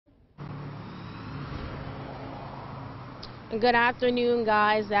Good afternoon,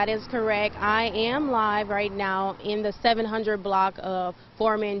 guys. That is correct. I am live right now in the 700 block of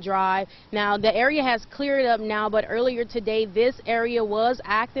Foreman Drive. Now, the area has cleared up now, but earlier today, this area was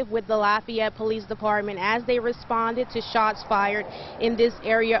active with the Lafayette Police Department as they responded to shots fired in this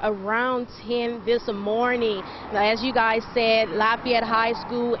area around 10 this morning. Now, as you guys said, Lafayette High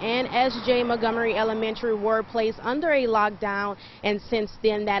School and Montgomery Elementary were placed under a lockdown, and since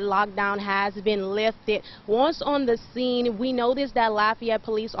then, that lockdown has been lifted. Once on the scene, we noticed that Lafayette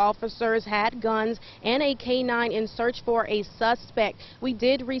police officers had guns and a K-9 in search for a suspect. We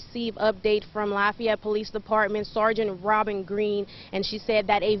did receive update from Lafayette Police Department Sergeant Robin Green, and she said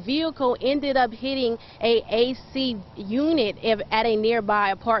that a vehicle ended up hitting a AC unit at a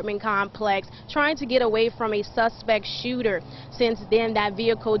nearby apartment complex, trying to get away from a suspect shooter. Since then, that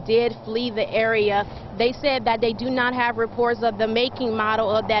vehicle did flee the area. They said that they do not have reports of the making model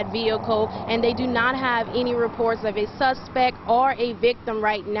of that vehicle, and they do not have any reports of a suspect or a victim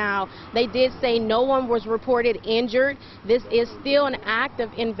right now. They did say no one was reported injured. This is still an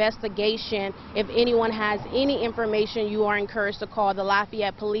active investigation. If anyone has any information, you are encouraged to call the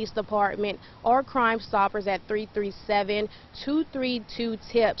Lafayette Police Department or Crime Stoppers at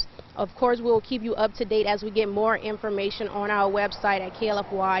 337-232-TIPS. Of course, we will keep you up to date as we get more information on our website at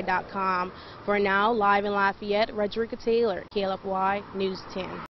klfy.com. For now, live in Lafayette, Rodrika Taylor, KLFY News 10.